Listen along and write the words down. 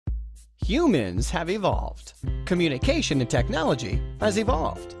Humans have evolved. Communication and technology has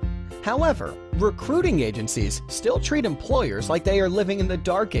evolved. However, recruiting agencies still treat employers like they are living in the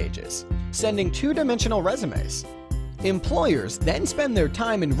dark ages, sending two-dimensional resumes. Employers then spend their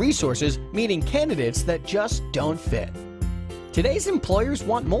time and resources meeting candidates that just don't fit. Today's employers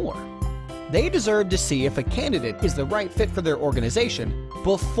want more. They deserve to see if a candidate is the right fit for their organization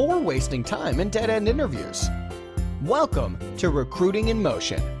before wasting time in dead-end interviews. Welcome to Recruiting in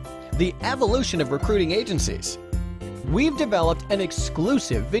Motion, the evolution of recruiting agencies. We've developed an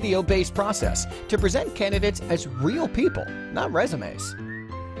exclusive video-based process to present candidates as real people, not resumes.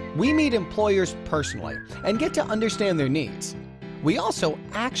 We meet employers personally and get to understand their needs. We also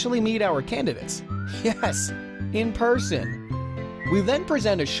actually meet our candidates. Yes, in person. We then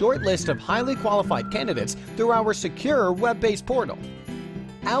present a short list of highly qualified candidates through our secure web-based portal.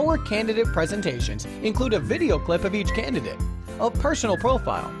 Our candidate presentations include a video clip of each candidate, a personal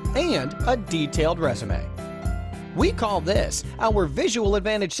profile, and a detailed resume. We call this our visual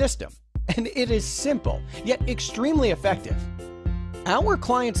advantage system, and it is simple yet extremely effective. Our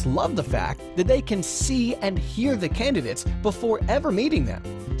clients love the fact that they can see and hear the candidates before ever meeting them,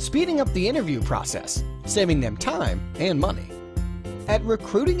 speeding up the interview process, saving them time and money. At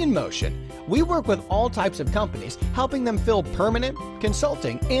Recruiting in Motion, we work with all types of companies, helping them fill permanent,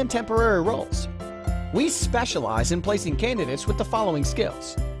 consulting, and temporary roles. We specialize in placing candidates with the following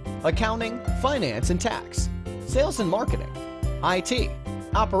skills: accounting, finance and tax, sales and marketing, IT,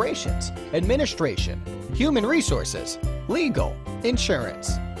 operations, administration, human resources, legal,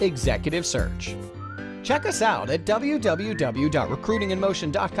 insurance, executive search. Check us out at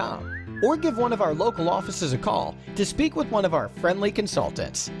www.recruitinginmotion.com or give one of our local offices a call to speak with one of our friendly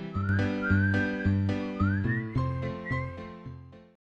consultants.